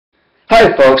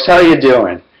Hi folks, how you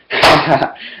doing?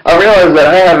 I realize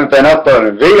that I haven't been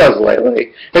uploading videos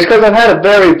lately. It's because I've had a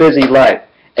very busy life.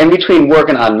 In between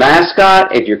working on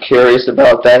Mascot, if you're curious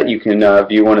about that, you can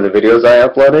view one of the videos I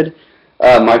uploaded.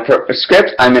 My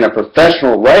script, I'm in a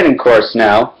professional writing course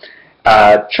now,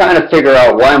 trying to figure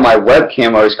out why my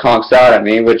webcam always conks out at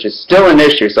me, which is still an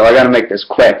issue, so I gotta make this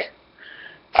quick.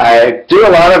 I do a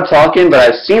lot of talking, but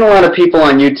I've seen a lot of people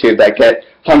on YouTube that get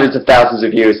hundreds of thousands of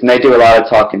views, and they do a lot of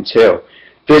talking too.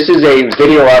 This is a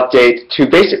video update to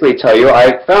basically tell you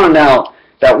I found out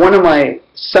that one of my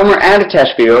summer ad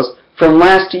attach videos from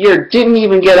last year didn't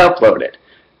even get uploaded.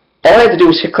 All I had to do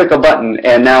was click a button,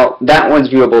 and now that one's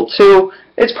viewable too.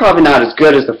 It's probably not as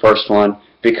good as the first one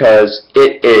because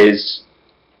it is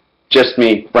just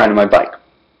me riding my bike.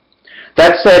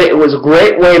 That said, it was a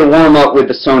great way to warm up with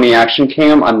the Sony Action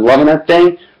Cam. I'm loving that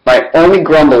thing. My only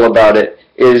grumble about it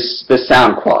is the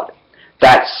sound quality.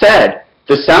 That said,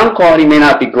 the sound quality may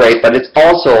not be great, but it's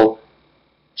also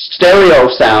stereo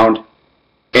sound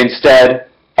instead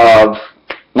of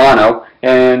mono,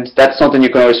 and that's something you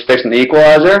can always fix in the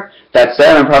equalizer. That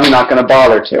said, I'm probably not going to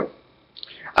bother to.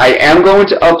 I am going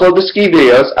to upload the ski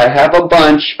videos. I have a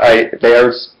bunch.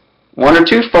 There's one or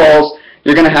two falls.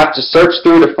 You're going to have to search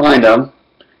through to find them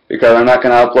because I'm not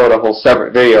going to upload a whole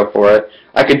separate video for it.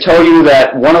 I can tell you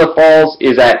that one of the falls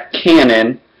is at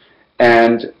Canon,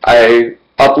 and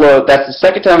that's the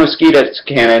second time I've skied at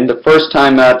Canon, the first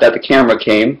time that the camera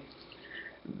came.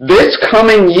 This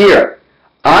coming year,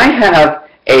 I have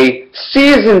a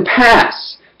season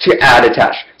pass to ad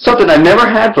attach, something I never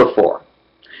had before.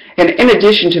 And in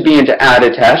addition to being to ad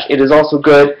attach, it is also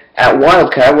good at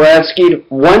Wildcat, where I've skied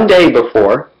one day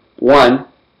before,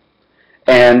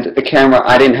 and the camera,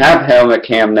 I didn't have helmet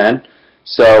cam then,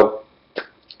 so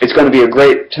it's going to be a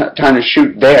great time to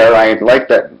shoot there. I liked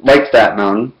that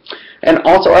mountain. And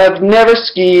also, I've never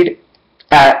skied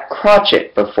at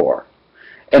Crotchet before,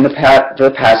 and the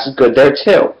pass is good there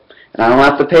too. And I don't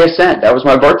have to pay a cent. That was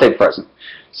my birthday present.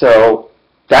 So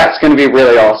that's going to be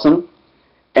really awesome.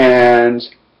 And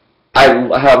I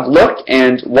have looked,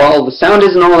 and while the sound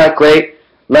isn't all that great,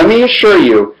 let me assure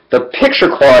you, the picture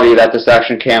quality that this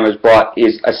Action Cam has brought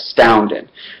is astounding.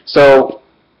 So,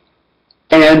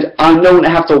 and I don't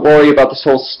have to worry about this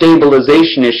whole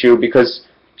stabilization issue because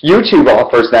YouTube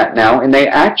offers that now, and they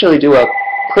actually do a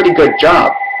pretty good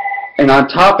job. And on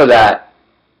top of that,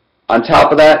 I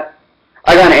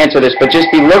gotta answer this, but just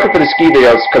be looking for the ski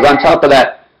videos because on top of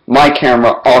that, my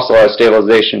camera also has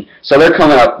stabilization. So they're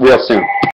coming up real soon.